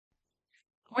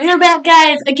We are back,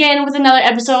 guys, again with another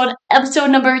episode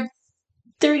number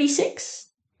 36.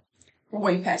 We're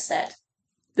way past that.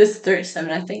 This is 37,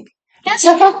 I think. Yes,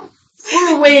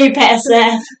 we're way past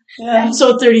that. Yeah.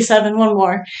 Episode 37, one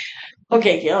more.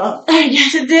 Okay, Kayla.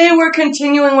 Today we're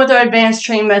continuing with our advanced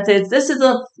training methods. This is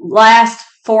the last,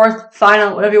 fourth,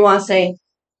 final, whatever you want to say,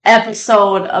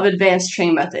 episode of advanced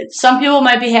training methods. Some people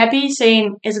might be happy,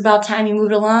 saying it's about time you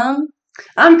moved along.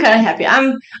 I'm kind of happy.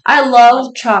 I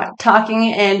love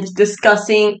talking and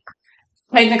discussing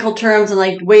technical terms and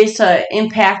like ways to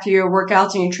impact your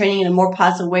workouts and your training in a more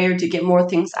positive way or to get more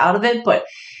things out of it. But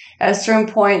at a certain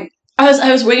point,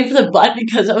 I was waiting for the but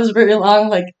because I was very long.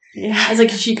 Like, yeah, I was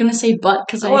like, is she gonna say but?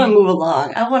 Because I want to move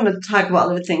along. I want to talk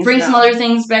about other things. Bring now. some other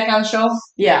things back on the show.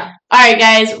 Yeah. All right,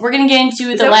 guys, we're gonna get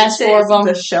into the last four of them.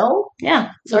 The show?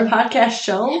 Yeah, it's our podcast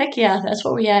show. Heck yeah, that's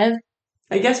what we have.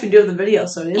 I guess we do the video,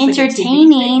 so it is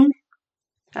entertaining.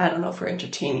 I don't know if we're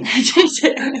entertaining.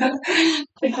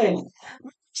 Okay.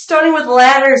 Starting with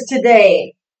ladders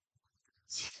today.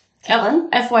 Ellen,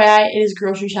 FYI, it is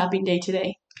grocery shopping day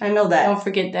today. I know that. Don't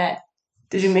forget that.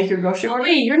 Did you make your grocery order?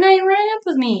 Wait, you're not even running up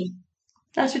with me.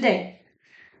 That's today.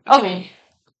 Okay.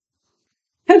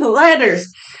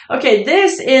 Ladders. Okay,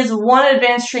 this is one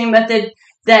advanced training method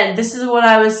that this is what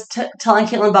I was telling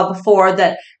Caitlin about before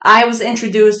that I was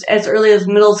introduced as early as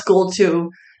middle school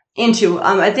into.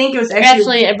 I think it was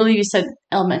actually I believe you said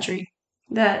elementary.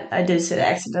 That I did say that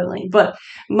accidentally, but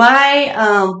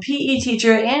my PE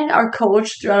teacher and our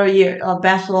coach throughout our year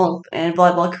basketball and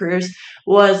volleyball careers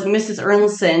was Mrs.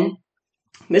 Ernlson,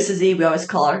 Mrs. E. We always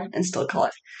call her and still call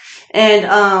her,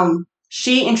 and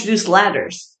she introduced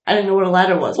ladders. I didn't know what a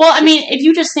ladder was. Well, I mean, if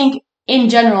you just think in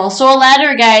general, so a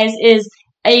ladder, guys, is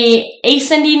a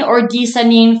ascending or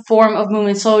descending form of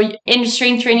movement. So in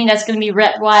strength training, that's going to be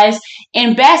rep wise.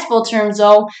 In basketball terms,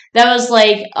 though, that was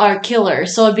like our killer.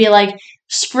 So it'd be like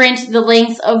sprint the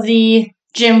length of the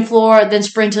gym floor, then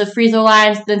sprint to the free throw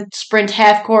lines, then sprint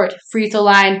half court, free throw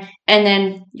line, and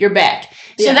then you're back.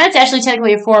 So that's actually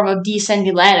technically a form of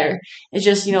descending ladder. It's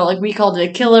just, like we called it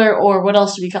a killer, or what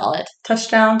else do we call it?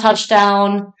 Touchdown.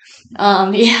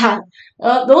 Yeah.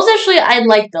 Those actually, I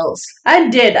like those. I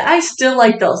did. I still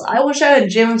like those. I wish I had a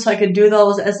gym so I could do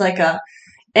those as like a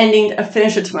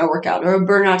finisher to my workout or a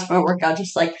burnout to my workout.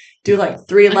 Just like do like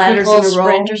 3 ladders in a row.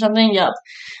 Sprint or something. Yep.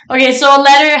 Okay, so a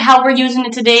ladder, how we're using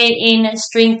it today in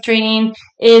strength training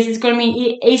is it's going to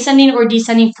be ascending or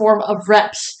descending form of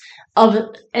reps of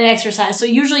an exercise. So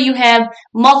usually you have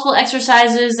multiple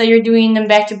exercises that you're doing them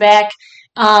back to back.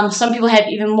 Some people have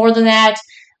even more than that.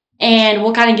 And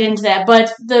we'll kind of get into that.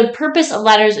 But the purpose of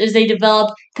ladders is they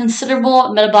develop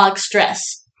considerable metabolic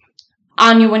stress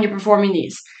on you when you're performing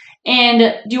these. And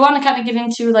do you want to kind of get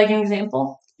into like an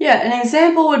example? Yeah, an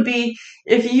example would be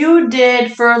if you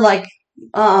did for like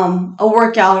a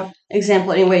workout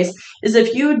example anyways, is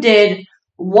if you did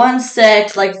one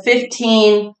set, like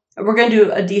 15, we're going to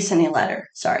do a descending ladder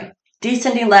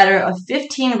of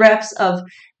 15 reps of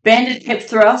banded hip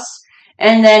thrusts.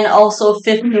 And then also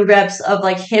 15 reps of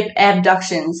like hip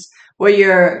abductions where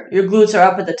your glutes are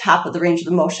up at the top of the range of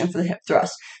the motion for the hip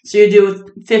thrust. So you do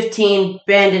 15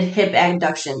 banded hip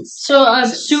abductions. So a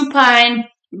supine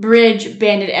bridge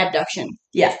banded abduction.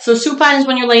 Yeah. So supine is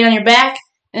when you're laying on your back.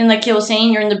 And like Kayla was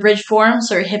saying, you're in the bridge form,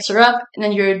 so your hips are up. And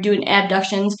then you're doing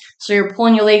abductions. So you're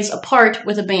pulling your legs apart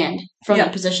with a band from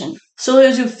that position. So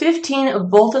you do 15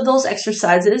 of both of those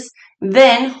exercises.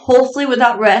 Then, hopefully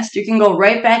without rest, you can go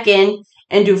right back in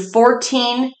and do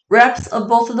 14 reps of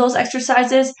both of those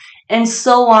exercises, and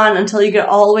so on until you get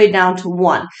all the way down to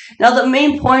 1. Now, the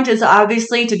main point is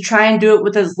obviously to try and do it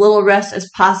with as little rest as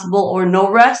possible or no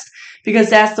rest, because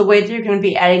that's the way that you're going to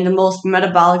be adding the most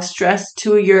metabolic stress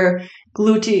to your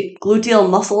gluteal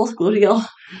muscles.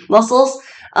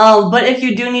 But if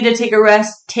you do need to take a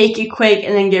rest, take it quick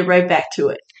and then get right back to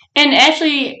it. And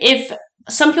actually, if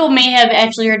some people may have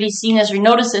actually already seen this or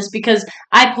noticed this because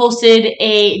I posted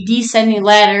a descending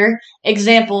ladder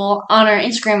example on our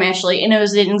Instagram actually, and it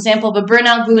was an example of a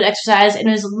burnout glute exercise, and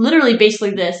it was literally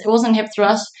basically this. It wasn't hip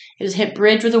thrust, it was hip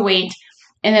bridge with a weight,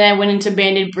 and then I went into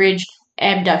banded bridge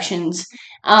abductions,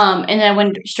 and then I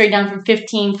went straight down from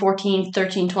 15, 14,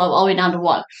 13, 12, all the way down to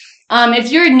 1.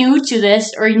 If you're new to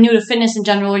this, or you're new to fitness in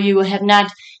general, or you have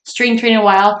not strength trained in a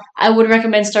while, I would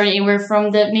recommend starting anywhere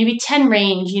from the maybe 10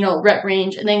 range, rep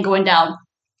range, and then going down.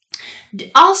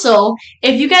 Also,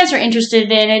 if you guys are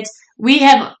interested in it, we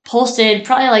have posted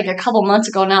probably like a couple months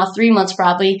ago now, 3 months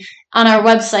probably, on our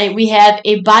website. We have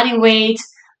a body weight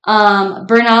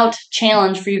burnout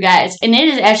challenge for you guys, and it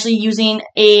is actually using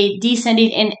a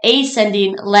descending and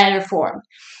ascending ladder form.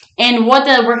 And what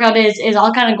the workout is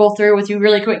I'll kind of go through with you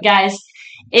really quick, guys.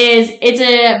 is it's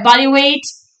a body weight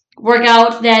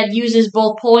workout that uses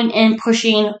both pulling and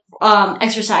pushing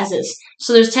exercises.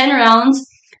 So there's 10 rounds.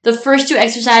 The first 2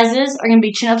 exercises are going to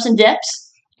be chin-ups and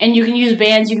dips, and you can use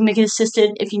bands. You can make it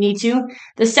assisted if you need to.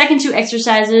 The second 2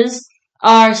 exercises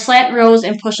are slant rows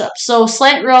and push-ups. So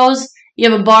slant rows, you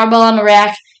have a barbell on the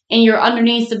rack, and you're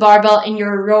underneath the barbell, and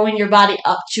you're rowing your body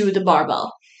up to the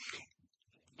barbell.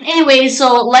 Anyway,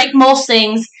 so like most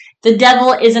things, the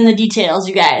devil is in the details,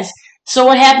 you guys. So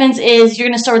what happens is you're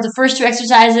going to start with the first 2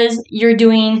 exercises. You're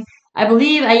doing, I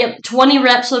believe, 20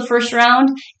 reps for the first round,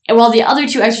 and while the other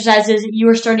 2 exercises, you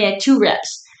are starting at 2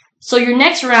 reps. So your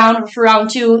next round, for round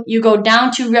 2, you go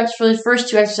down 2 reps for the first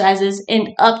 2 exercises and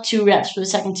up 2 reps for the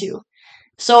second 2.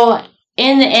 So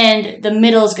in the end, the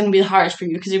middle is going to be the hardest for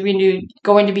you because you're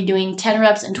going to be doing 10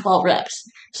 reps and 12 reps.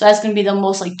 So that's going to be the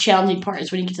most challenging part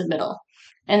is when you get to the middle.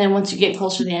 And then once you get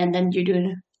closer to the end, then you're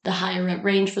doing the higher rep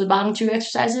range for the bottom 2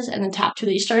 exercises, and the top 2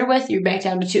 that you started with, you're back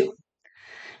down to 2.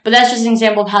 But that's just an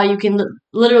example of how you can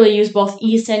literally use both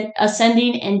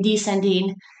ascending and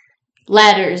descending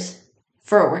ladders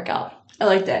for a workout. I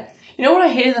like that. You know what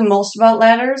I hated the most about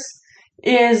ladders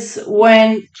is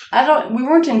when we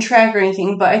weren't in track or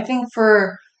anything, but I think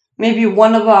for maybe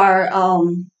one of our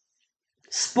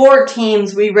sport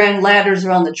teams, we ran ladders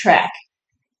around the track.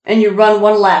 And you run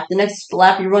 1 lap. The next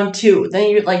lap you run 2.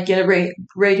 Then you get a break,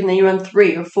 and then you run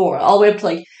 3 or 4, all the way up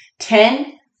to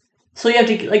 10. So you have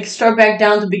to start back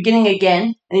down to the beginning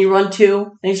again, and you run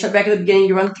 2. Then you start back at the beginning,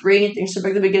 you run 3. Then you start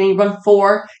back at the beginning, you run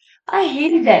 4. I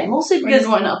hated that mostly because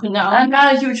going up and down. I'm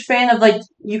not a huge fan of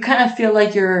you kind of feel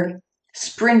like you're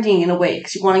sprinting in a way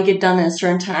because you want to get done in a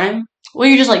certain time. Well,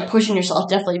 you're just pushing yourself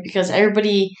definitely because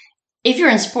everybody. If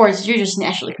you're in sports, you're just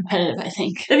naturally competitive, I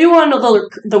think. If you want to know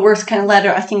the worst kind of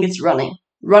ladder, I think it's running.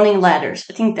 Running ladders.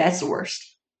 I think that's the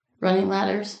worst. Running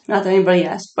ladders? Not that anybody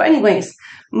asked. But anyways,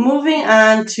 moving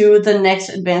on to the next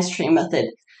advanced training method.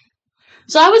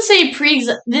 So I would say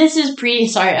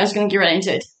sorry, I was going to get right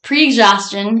into it.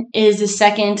 Pre-exhaustion is the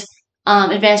second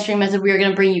advanced training method we are going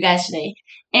to bring you guys today.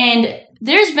 And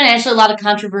there's been actually a lot of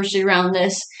controversy around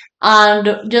this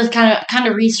on just kind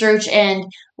of research and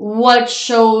what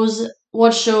shows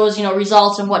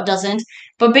results and what doesn't.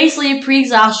 But basically,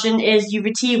 pre-exhaustion is you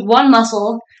fatigue one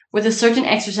muscle with a certain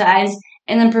exercise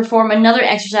and then perform another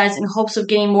exercise in hopes of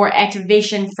getting more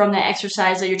activation from that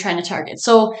exercise that you're trying to target.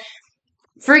 So,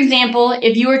 for example,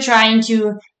 if you are trying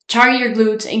to target your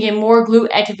glutes and get more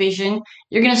glute activation,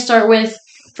 you're going to start with,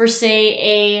 for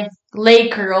say, a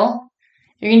leg curl.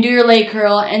 You're going to do your leg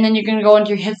curl, and then you're going to go into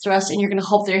your hip thrust, and you're going to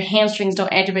hope that your hamstrings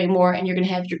don't activate more, and you're going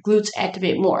to have your glutes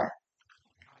activate more.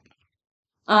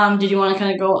 Did you want to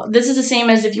kind of go? This is the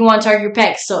same as if you want to target your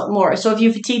pecs more. So if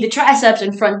you fatigue the triceps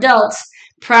and front delts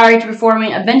prior to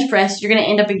performing a bench press, you're going to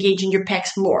end up engaging your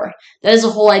pecs more. That is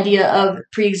the whole idea of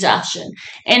pre-exhaustion.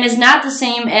 And it's not the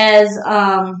same as,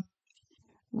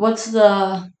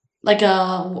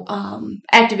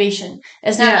 activation.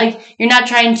 It's not you're not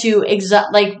trying to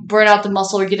burn out the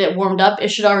muscle or get it warmed up. It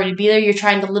should already be there. You're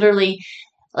trying to literally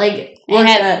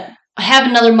have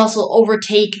another muscle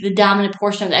overtake the dominant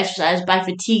portion of the exercise by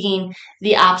fatiguing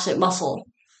the opposite muscle.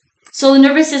 So the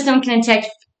nervous system can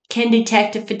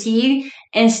detect fatigue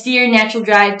and steer natural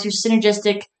drive to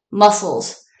synergistic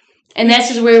muscles. And that's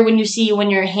just where when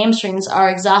your hamstrings are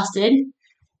exhausted,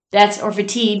 or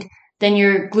fatigued, then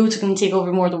your glutes are going to take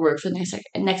over more of the work for the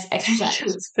next exercise. You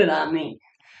spit on me.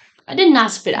 I did not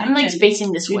spit. I'm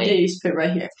spacing this way. You did. You spit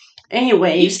right here.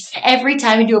 Anyways, every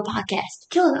time we do a podcast.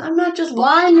 Dylan, I'm not just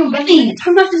lying.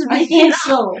 I'm not just making it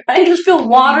so. I can just feel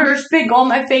water or spit go on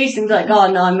my face and be like,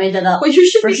 oh no, I made that up. Well, you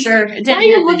should for sure. Why are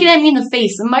you looking at me in the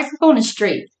face? The microphone is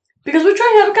straight. Because we're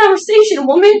trying to have a conversation,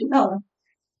 woman. No.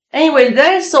 Anyway,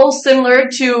 that is so similar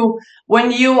to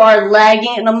when you are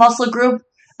lagging in a muscle group.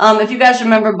 If you guys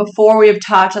remember before, we have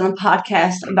talked on the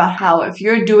podcast about how if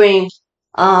you're doing,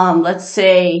 let's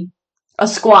say, a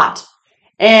squat,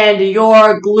 and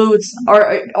your glutes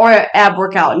or ab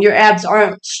workout, and your abs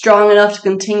aren't strong enough to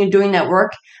continue doing that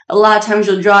work, a lot of times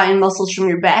you'll draw in muscles from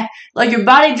your back. Your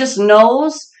body just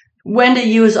knows when to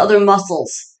use other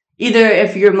muscles. Either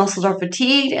if your muscles are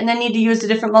fatigued and then need to use a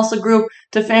different muscle group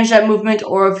to finish that movement,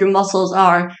 or if your muscles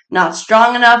are not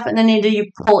strong enough and then need to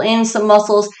pull in some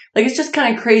muscles. It's just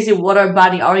kind of crazy what our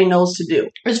body already knows to do.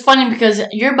 It's funny because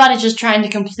your body's just trying to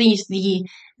complete the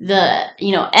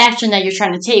action that you're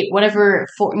trying to take, whatever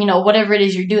it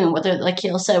is you're doing, whether, like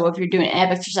Kayla said, if you're doing ab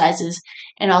exercises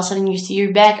and all of a sudden you see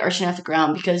your back arching off the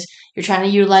ground because you're trying to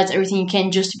utilize everything you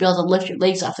can just to be able to lift your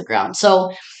legs off the ground.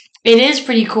 So it is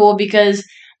pretty cool because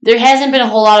there hasn't been a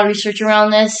whole lot of research around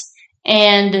this,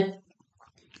 and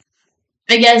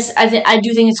I guess I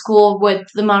do think it's cool with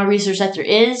the amount of research that there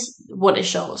is, what it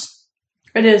shows.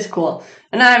 It is cool.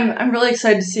 And I'm really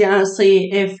excited to see,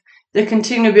 honestly, if they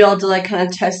continue to be able to, like, kind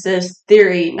of test this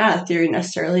theory, not a theory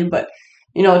necessarily, but,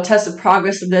 test the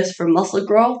progress of this for muscle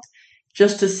growth,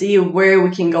 just to see where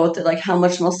we can go with it, like how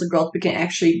much muscle growth we can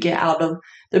actually get out of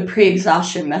the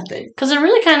pre-exhaustion method. Because it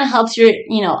really kind of helps you,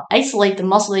 isolate the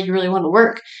muscle that you really want to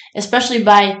work, especially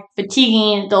by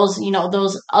fatiguing those,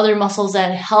 those other muscles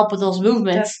that help with those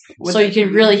movements, so you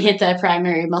can really hit that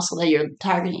primary muscle that you're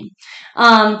targeting.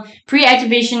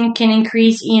 Pre-activation can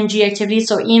increase EMG activity.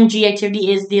 So EMG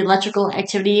activity is the electrical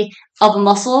activity of a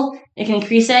muscle. It can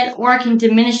increase it, or it can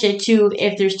diminish it too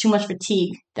if there's too much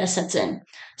fatigue that sets in.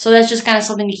 So that's just kind of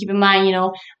something to keep in mind,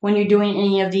 when you're doing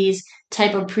any of these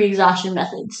type of pre-exhaustion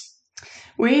methods.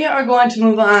 We are going to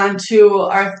move on to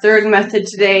our third method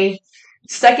today.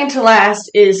 Second to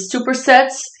last is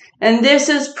supersets, and this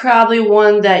is probably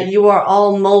one that you are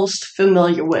all most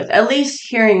familiar with, at least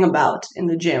hearing about in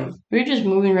the gym. We're just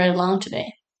moving right along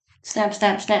today. Snap,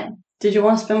 snap, snap. Did you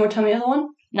want to spend more time on the other one?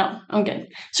 No, I'm good.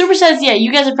 Supersets, yeah, you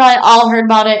guys have probably all heard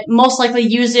about it, most likely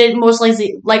used it, most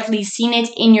likely seen it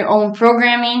in your own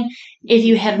programming. If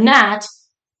you have not,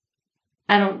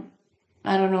 I don't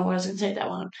know what I was going to say that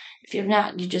one. If you have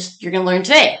not, you're going to learn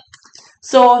today.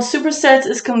 So supersets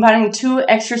is combining two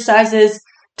exercise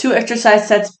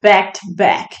sets back to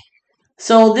back.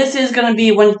 So this is going to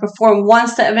be when you perform one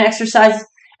set of an exercise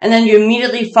and then you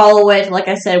immediately follow it, like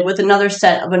I said, with another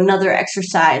set of another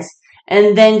exercise.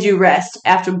 And then you rest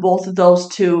after both of those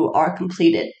two are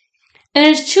completed. And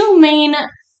there's two main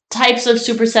types of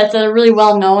supersets that are really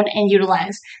well known and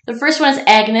utilized. The first one is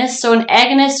agonist. So an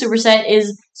agonist superset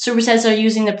is supersets are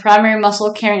using the primary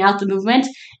muscle carrying out the movement,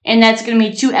 and that's going to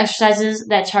be two exercises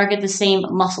that target the same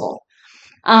muscle.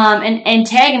 An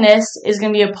antagonist is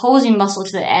going to be opposing muscle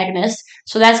to the agonist,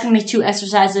 so that's going to be two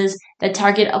exercises that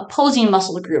target opposing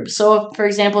muscle groups. So, for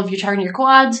example, if you're targeting your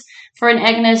quads for an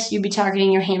agonist, you'd be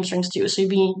targeting your hamstrings too. So you'd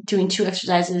be doing two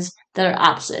exercises that are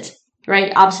opposite,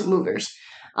 right? Opposite movers.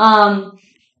 An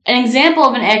example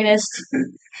of an agonist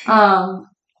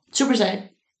superset.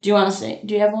 Do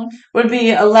you have one? Would be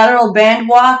a lateral band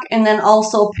walk, and then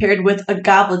also paired with a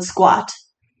goblet squat.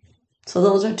 So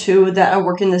those are two that are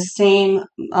working the same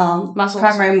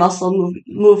primary muscle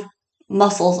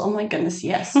muscles. Oh my goodness,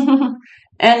 yes. And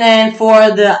then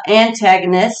for the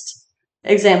antagonist,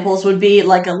 examples would be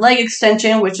like a leg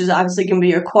extension, which is obviously going to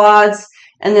be your quads,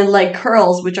 and then leg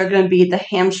curls, which are going to be the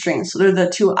hamstrings. So they're the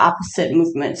two opposite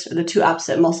movements, or the two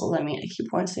opposite muscles. I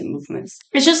keep wanting to say movements.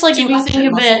 It's just like if you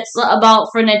think of it about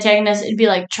for an antagonist, it'd be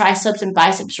like triceps and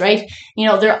biceps, right?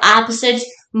 They're opposite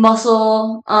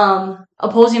muscle,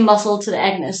 opposing muscle to the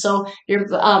agonist. So your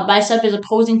bicep is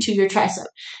opposing to your tricep.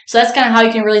 So that's kind of how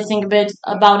you can really think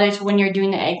about it when you're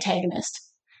doing the antagonist.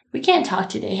 We can't talk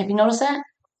today. Have you noticed that?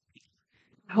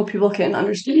 I hope people can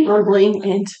understand mumbling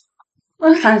and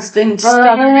constant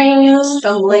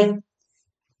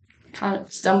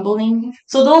stumbling.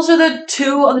 So those are the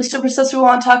two of the supersets we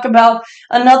want to talk about.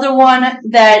 Another one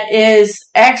that is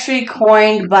actually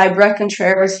coined by Brett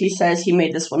Contreras, he says he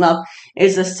made this one up,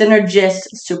 is the synergist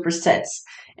supersets.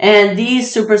 And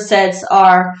these supersets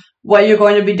are what you're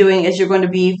going to be doing is you're going to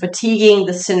be fatiguing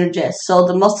the synergist. So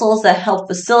the muscles that help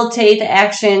facilitate the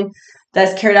action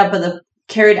that's carried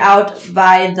out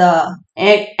by the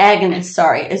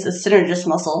agonist, is the synergist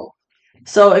muscle.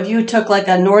 So if you took like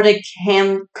a Nordic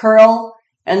ham curl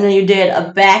and then you did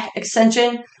a back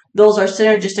extension, those are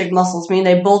synergistic muscles, meaning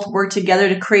they both work together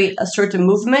to create a certain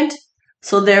movement.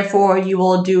 So therefore, you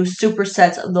will do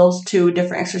supersets of those two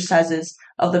different exercises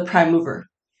of the prime mover.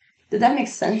 Did that make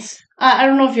sense? I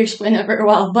don't know if you explained that very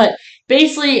well, but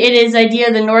basically it is the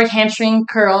idea the Nordic hamstring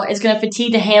curl is going to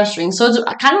fatigue the hamstring. So it's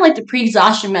kind of like the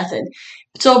pre-exhaustion method.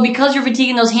 So because you're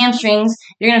fatiguing those hamstrings,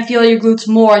 you're going to feel your glutes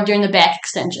more during the back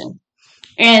extension.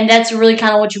 And that's really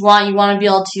kind of what you want. You want to be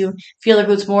able to feel the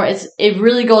glutes more. It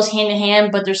really goes hand in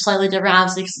hand, but they're slightly different.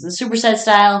 Obviously, it's the superset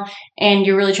style, and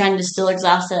you're really trying to still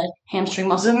exhaust that hamstring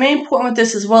muscle. The main point with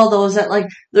this as well, though, is that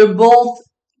they're both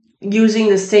using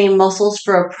the same muscles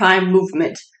for a prime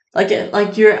movement.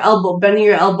 Like your elbow, bending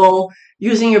your elbow,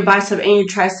 using your bicep and your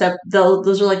tricep.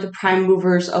 Those are like the prime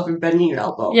movers of your bending your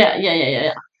elbow. Yeah.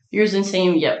 You're using the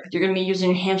same. Yep. You're going to be using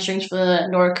your hamstrings for the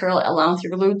Nordic curl, along with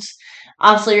your glutes.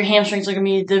 Obviously, your hamstrings are going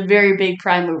to be the very big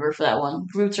prime mover for that one.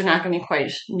 Glutes are not going to be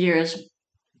quite near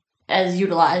as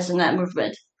utilized in that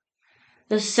movement.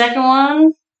 The second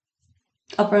one,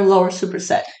 upper and lower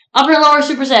superset. Upper and lower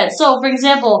superset. So, for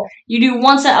example, you do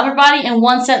one set upper body and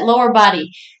one set lower body.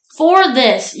 For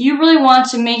this, you really want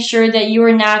to make sure that you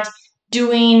are not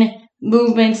doing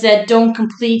movements that don't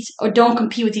complete or don't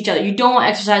compete with each other. You don't want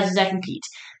exercises that compete.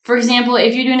 For example,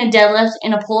 if you're doing a deadlift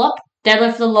and a pull-up,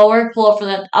 deadlift for the lower, pull-up for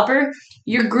the upper,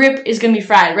 your grip is going to be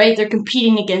fried, right? They're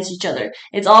competing against each other.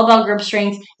 It's all about grip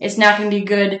strength. It's not going to be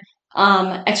good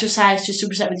exercise to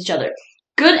superset with each other.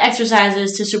 Good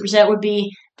exercises to superset would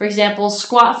be, for example,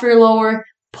 squat for your lower,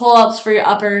 pull-ups for your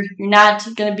upper. You're not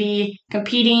going to be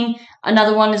competing.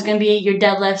 Another one is going to be your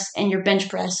deadlifts and your bench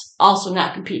press, also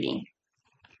not competing.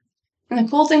 And the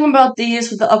cool thing about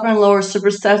these with the upper and lower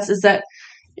supersets is that,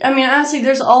 I mean, honestly,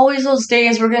 there's always those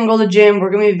days we're going to go to the gym.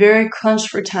 We're going to be very crunched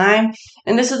for time.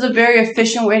 And this is a very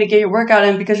efficient way to get your workout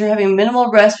in because you're having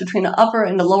minimal rest between the upper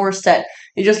and the lower set.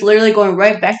 You're just literally going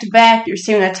right back to back. You're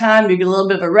saving that time. You get a little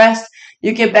bit of a rest.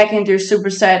 You get back into your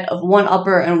superset of one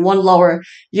upper and one lower.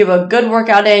 You have a good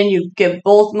workout in. You get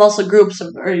both muscle groups,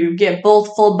 or you get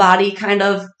both full body kind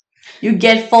of. You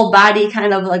get full body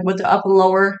kind of like with the upper and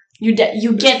lower. You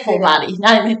get full body.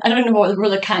 I don't know where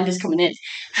the kind is coming in.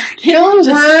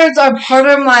 Words are part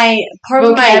of my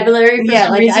vocabulary. Yeah,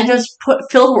 like reason. I just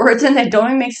fill words in that don't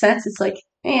even make sense. It's like,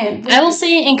 man. I will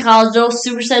say in college though,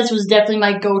 supersets was definitely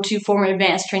my go-to for my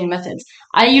advanced training methods.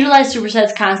 I utilize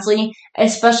supersets constantly,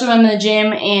 especially when I'm in the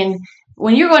gym. And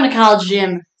when you're going to college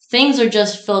gym, things are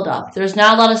just filled up. There's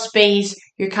not a lot of space.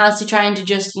 You're constantly trying to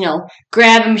just,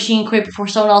 grab a machine quick before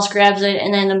someone else grabs it,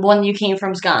 and then the one you came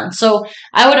from is gone. So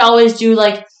I would always do,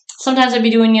 sometimes I'd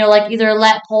be doing, either a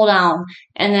lat pull down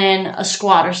and then a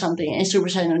squat or something and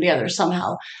supersetting them together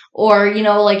somehow. Or,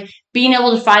 being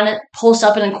able to find it, post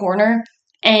up in a corner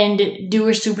and do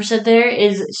a superset there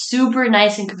is super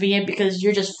nice and convenient because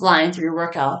you're just flying through your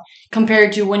workout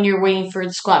compared to when you're waiting for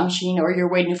the squat machine or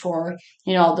you're waiting for,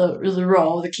 the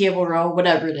row, the cable row,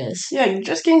 whatever it is. Yeah,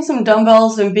 just getting some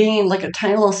dumbbells and being like a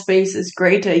tiny little space is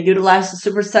great to utilize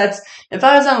the supersets. If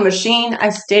I was on a machine, I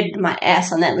stayed my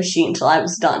ass on that machine until I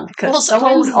was done because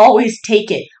someone would always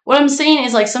take it. What I'm saying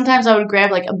is, sometimes I would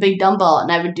grab, a big dumbbell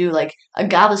and I would do, a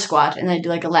goblet squat and I'd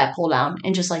do, a lat pull down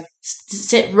and just,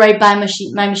 sit right by my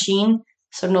machine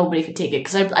so nobody could take it.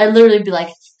 Because I literally be,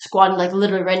 squatting,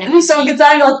 literally right next to so gets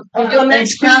I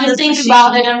think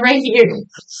about it, I'm right here.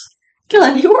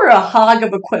 Dylan, you are a hog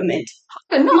of equipment.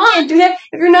 No, you can't do that.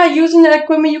 If you're not using that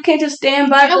equipment, you can't just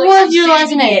stand by. I was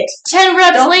utilizing it. 10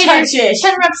 reps later.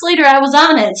 10 reps later, I was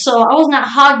on it. So I was not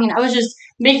hogging. I was just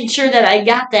making sure that I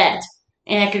got that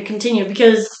and I could continue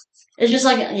because it's just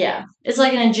it's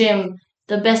like in a gym.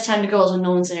 The best time to go is when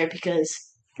no one's there because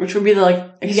which would be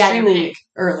extremely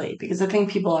early because I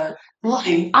think people are. Well,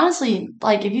 honestly,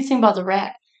 if you think about the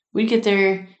rack, we'd get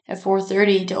there at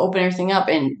 4:30 to open everything up,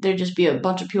 and there'd just be a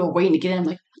bunch of people waiting to get in. I'm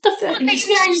like, what the fuck are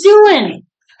you guys doing?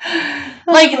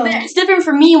 It's different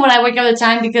for me when I wake up at the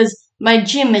time because my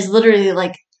gym is literally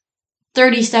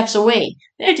 30 steps away.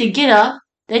 They have to get up.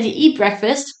 They have to eat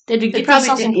breakfast. They have to get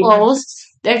themselves some clothes.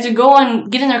 They have to go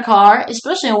and get in their car,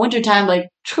 especially in wintertime.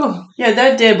 Yeah,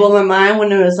 that did blow my mind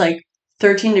when it was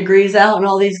 13 degrees out and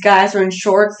all these guys are in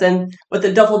shorts and with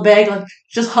a duffel bag,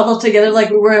 just huddled together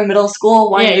like we were in middle school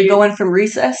wanting to go in from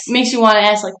recess. Makes you want to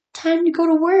ask, time to go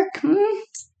to work,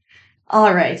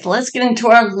 All right, let's get into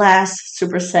our last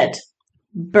superset,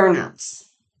 burnouts.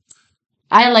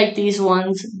 I like these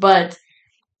ones, but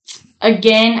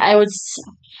again, I like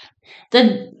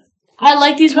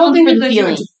these ones for the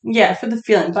feeling. Yeah, for the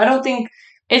feeling, but I don't think...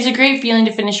 It's a great feeling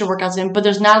to finish your workouts in, but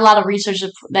there's not a lot of research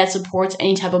that supports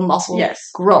any type of muscle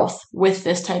growth with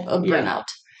this type of burnout.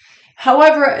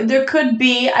 However, there could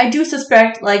be, I do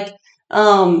suspect, I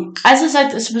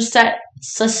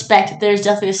suspect there's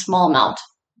definitely a small amount.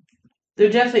 There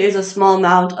definitely is a small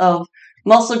amount of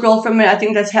muscle growth from it. I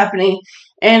think that's happening.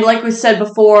 And like we said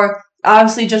before,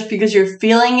 obviously just because you're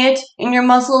feeling it in your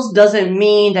muscles doesn't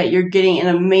mean that you're getting an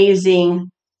amazing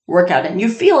workout in. You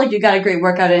feel like you got a great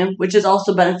workout in, which is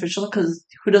also beneficial because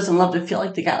who doesn't love to feel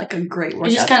like they got a great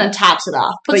workout? It just kind of tops it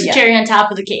off. Puts the cherry on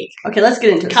top of the cake. Okay, let's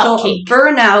get into it. So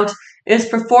burnout is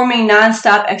performing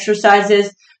nonstop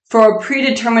exercises for a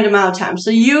predetermined amount of time. So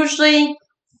usually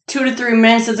 2 to 3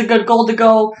 minutes is a good goal to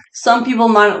go. Some people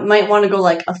might want to go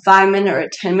a 5-minute or a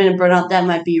 10-minute burnout. That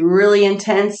might be really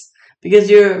intense because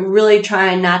you're really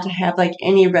trying not to have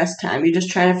any rest time. You're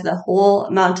just trying for the whole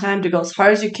amount of time to go as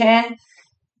hard as you can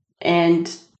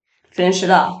and finish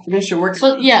it off. Finish your work.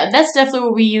 So, yeah, that's definitely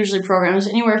what we usually program is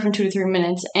anywhere from 2 to 3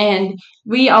 minutes. And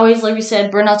we always, like we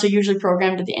said, burnouts are usually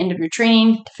programmed at the end of your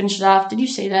training to finish it off. Did you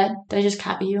say that? Did I just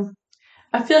copy you?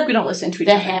 I feel like we don't listen to each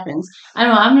That other. happens. I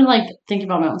don't know. I'm like thinking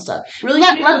about my own stuff. Really,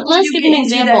 Let's before you give get an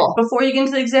into example. that- before you get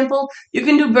into the example, you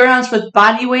can do burnouts with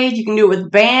body weight. You can do it with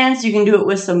bands. You can do it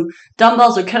with some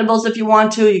dumbbells or kettlebells if you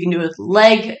want to. You can do it with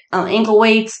leg, ankle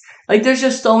weights. Like, there's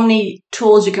just so many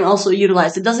tools you can also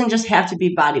utilize. It doesn't just have to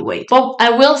be body weight. But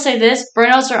I will say this: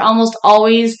 burnouts are almost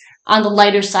always on the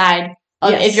lighter side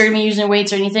of Yes. if you're gonna be using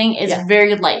weights or anything. It's Yeah.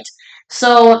 very light.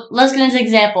 So let's get into an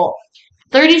example.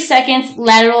 30 seconds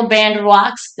lateral band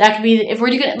walks. That could be if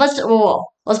we're doing. Let's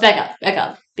back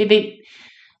up. Beep beep.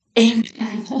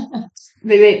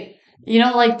 Maybe. You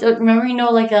know, like remember,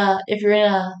 if you're in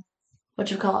a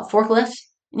forklift,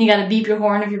 and you gotta beep your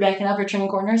horn if you're backing up or turning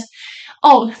corners.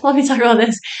 Oh, let me talk about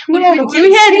this. We were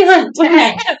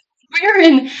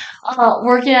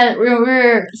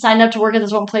signed up to work at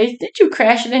this one place. Did you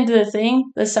crash it into the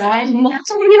thing, the side?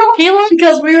 Kayla,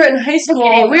 because we were in high school.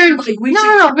 Okay, We were like,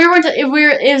 it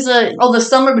was the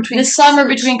summer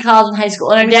between college and high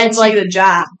school, and our we dad's like, a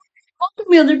job.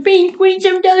 they're paying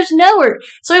 $27 an hour.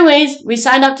 So anyways, we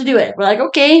signed up to do it. We're like,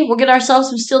 okay, we'll get ourselves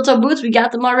some steel toe boots. We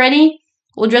got them already.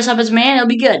 We'll dress up as man. It'll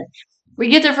be good. We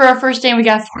get there for our first day and we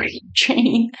got 40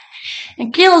 training.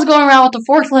 And Kayla's going around with the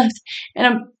forklift.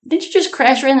 And did you just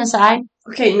crash right in the side?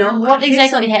 Okay, no. What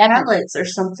exactly happened? Pallets or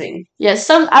something. Yeah,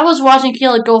 I was watching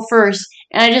Kayla go first.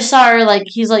 And I just saw her,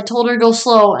 he's told her to go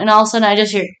slow. And all of a sudden I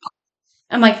just hear,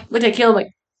 I'm like, looked at Kayla like,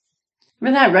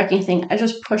 We're not wrecking anything. I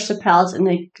just pushed the pallets and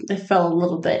they fell a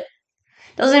little bit.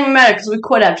 Doesn't even matter because we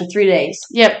quit after 3 days.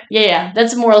 Yep, yeah.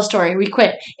 That's the moral of the story. We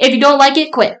quit. If you don't like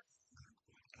it, quit.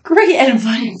 Great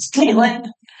advice, Caitlin.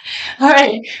 All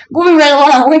right, moving right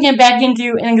along, we're getting back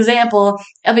into an example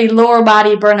of a lower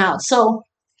body burnout. So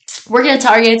we're going to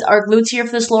target our glutes here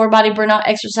for this lower body burnout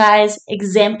exercise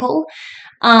example.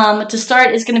 To start,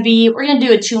 we're going to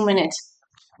do a 2-minute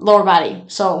lower body.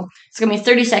 So it's going to be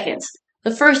 30 seconds.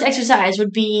 The first exercise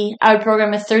would be, I would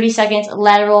program a 30 seconds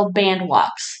lateral band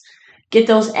walks. Get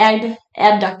those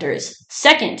abductors.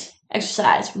 Second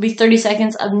exercise would be 30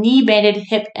 seconds of knee banded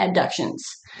hip abductions.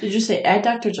 Did you say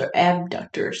adductors or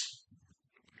abductors?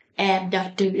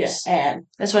 Abductors. Yes, ab.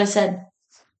 That's what I said.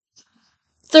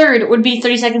 Third would be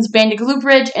 30 seconds banded glute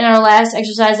bridge, and our last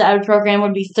exercise that I would program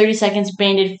would be 30 seconds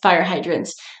banded fire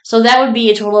hydrants. So that would be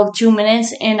a total of 2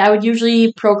 minutes, and I would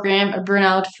usually program a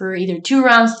burnout for either 2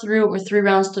 rounds through or 3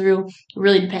 rounds through. It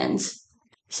really depends.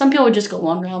 Some people would just go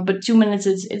 1 round, but 2 minutes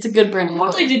it's a good burnout. I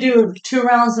would like to do 2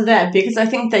 rounds of that because I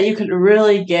think that you could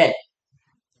really get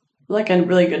a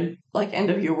really good end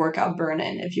of your workout burn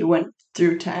in if you went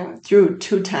through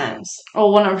 2 times.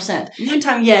 Oh, 100%. 1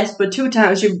 time, yes, but 2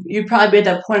 times you'd probably be at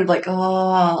that point of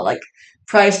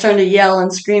probably starting to yell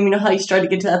and scream. You know how you start to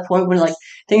get to that point when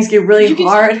things get really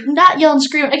hard? Not yell and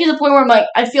scream. I get to the point where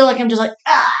I feel like I'm just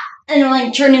and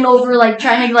I'm turning over,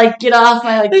 trying to get off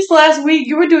my This last week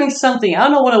you were doing something. I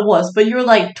don't know what it was, but you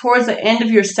were towards the end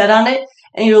of your set on it.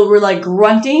 And you were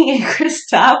grunting, and Chris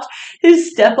stopped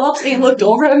his step ups and he looked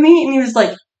over at me and he was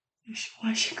like,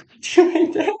 why is she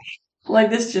grunting like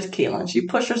that? This is just Caitlin. She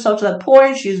pushed herself to that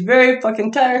point. She's very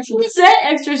fucking tired. What was that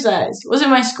exercise? Was it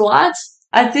my squats?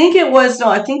 I think it was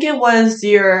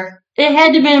your. It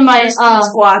had to have been my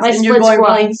squats. My and split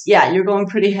squats. You're going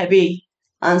pretty heavy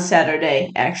on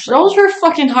Saturday, actually. Those were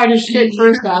fucking hard as shit,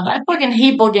 first off. I fucking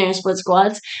hate Bulgarian split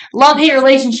squats. Love-hate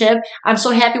relationship. I'm so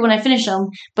happy when I finish them.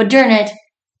 But during it,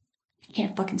 I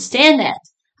can't fucking stand that.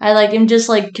 I am just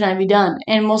can I be done?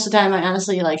 And most of the time, I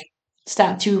honestly,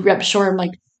 stop 2 reps short.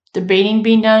 I'm, debating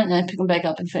being done, and then I pick them back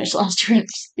up and finish the last 2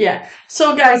 reps. Yeah.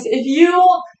 So, guys,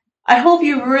 I hope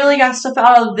you really got stuff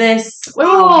out of this.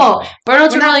 Whoa!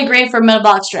 Burnouts are really great for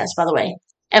metabolic stress, by the way.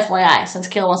 FYI, since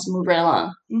Kayla wants to move right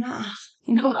along. Nah.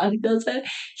 You know how he does that?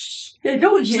 Yeah,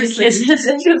 no one kisses.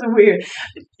 It's just weird.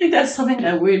 I think that's something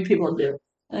that weird people do.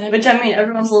 Which,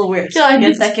 everyone's a little weird. Yeah, I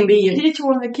guess that can be you. I did it to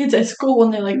one of the kids at school when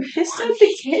they're pissed at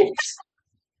the kids.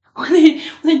 When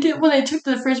they took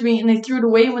the frisbee and they threw it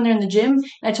away when they're in the gym, and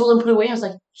I told them to put it away, I was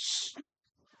like, shh.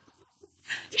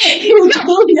 No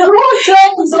one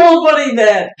tells nobody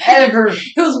that ever. It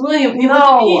was William. He looked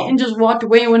at me and just walked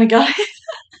away when it got it.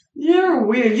 You're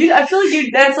weird. I feel like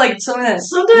that's something that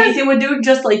Nathan would do.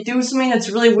 Just do something that's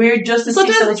really weird, just to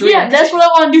see someone's reaction. Yeah, that's what I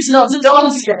want to do. So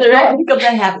don't sit there. Don't pick up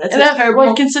that habit. That's terrible.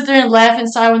 I can sit there and laugh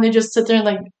inside when they just sit there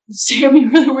and stare at me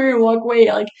really weird and walk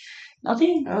away.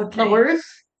 Nothing. Okay. No word.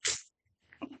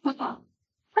 I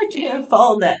can't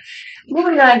follow that.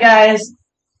 Moving on, guys.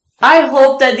 I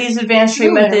hope that these advanced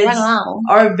training methods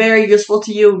are very useful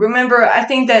to you. Remember, I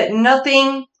think that we're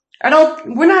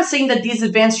not saying that these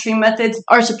advanced training methods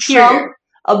are superior.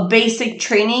 A basic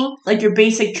training, your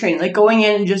basic training, going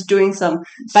in and just doing some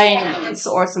balance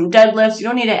or some deadlifts. You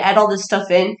don't need to add all this stuff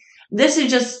in. this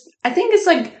is just, I think it's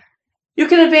like, you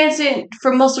can advance it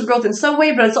for muscle growth in some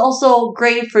way, but it's also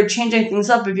great for changing things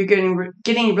up if you're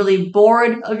getting really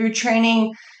bored of your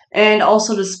training, and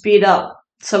also to speed up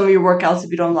some of your workouts if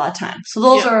you don't have a lot of time. So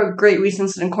those are great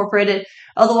reasons to incorporate it.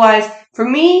 Otherwise, for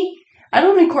me, I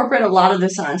don't incorporate a lot of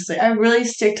this, honestly. I really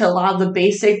stick to a lot of the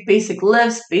basic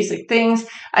lifts, basic things.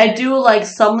 I do like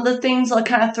some of the things I'll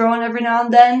kind of throw in every now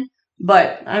and then,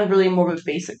 but I'm really more of a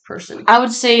basic person. I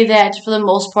would say that for the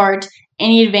most part,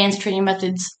 any advanced training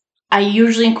methods, I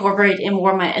usually incorporate in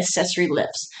more of my accessory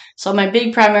lifts. So my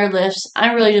big primary lifts,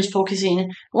 I'm really just focusing.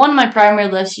 One of my primary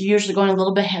lifts, you're usually going a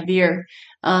little bit heavier.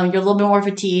 You're a little bit more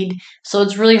fatigued. So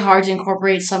it's really hard to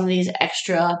incorporate some of these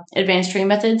extra advanced training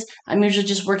methods. I'm usually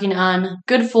just working on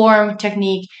good form,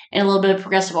 technique, and a little bit of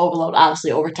progressive overload,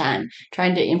 obviously, over time,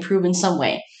 trying to improve in some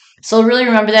way. So really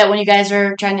remember that when you guys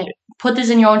are trying to put this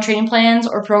in your own training plans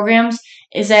or programs,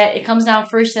 is that it comes down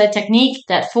first to that technique,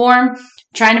 that form,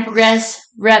 trying to progress,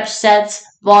 reps, sets,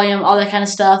 volume, all that kind of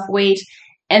stuff, weight,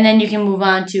 and then you can move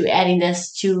on to adding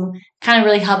this to kind of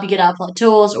really help you get out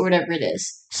plateaus or whatever it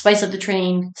is. Spice up the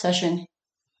training session.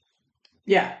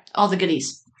 Yeah. All the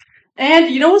goodies. And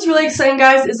you know what's really exciting,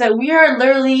 guys, is that we are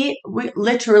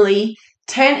literally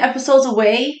 10 episodes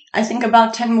away, I think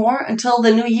about 10 more, until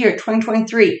the new year,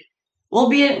 2023. We'll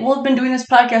have been doing this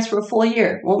podcast for a full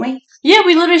year, won't we? Yeah,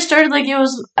 we literally started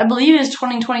I believe it was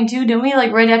 2022, didn't we?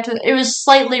 Like right after, it was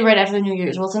slightly right after the New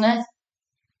Year's, wasn't it?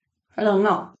 I don't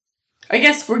know. I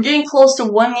guess we're getting close to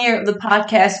 1 year of the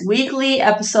podcast, weekly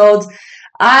episodes.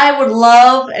 I would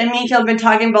love, and me and Caleb have been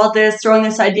talking about this, throwing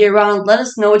this idea around. Let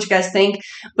us know what you guys think.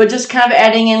 But just kind of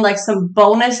adding in like some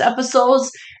bonus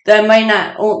episodes that might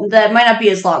not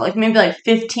be as long. Like maybe like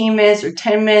 15 minutes or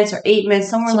 10 minutes or 8 minutes,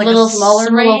 somewhere like a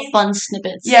smaller range. Little fun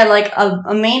snippets. Yeah, like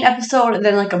a main episode and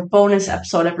then like a bonus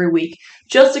episode every week.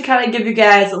 Just to kind of give you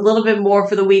guys a little bit more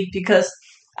for the week, because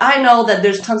I know that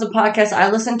there's tons of podcasts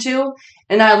I listen to,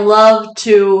 and I love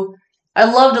to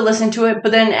listen to it,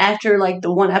 but then after like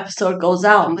the one episode goes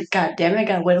out, I'm like, God damn it, I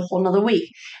gotta wait a whole nother week.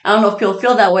 I don't know if people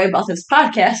feel that way about this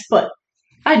podcast, but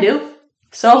I do.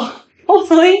 So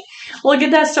hopefully we'll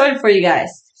get that started for you guys.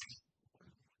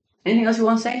 Anything else you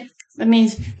want to say? That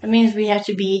means we have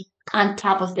to be on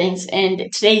top of things,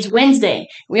 and today's Wednesday.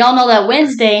 We all know that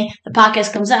Wednesday the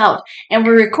podcast comes out, and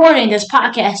we're recording this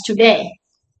podcast today.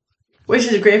 Which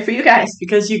is great for you guys,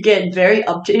 because you get very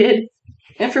updated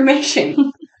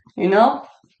information, you know?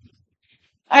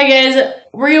 Alright guys,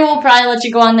 we will probably let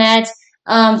you go on that.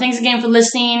 Thanks again for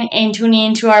listening and tuning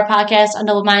in to our podcast on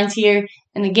Double Minds here.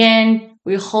 And again,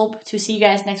 we hope to see you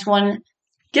guys next one.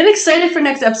 Get excited for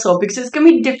next episode, because it's going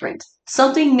to be different.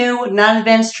 Something new,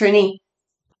 non-advanced training.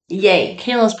 Yay.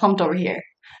 Kayla's pumped over here.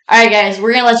 Alright guys,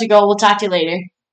 we're going to let you go. We'll talk to you later.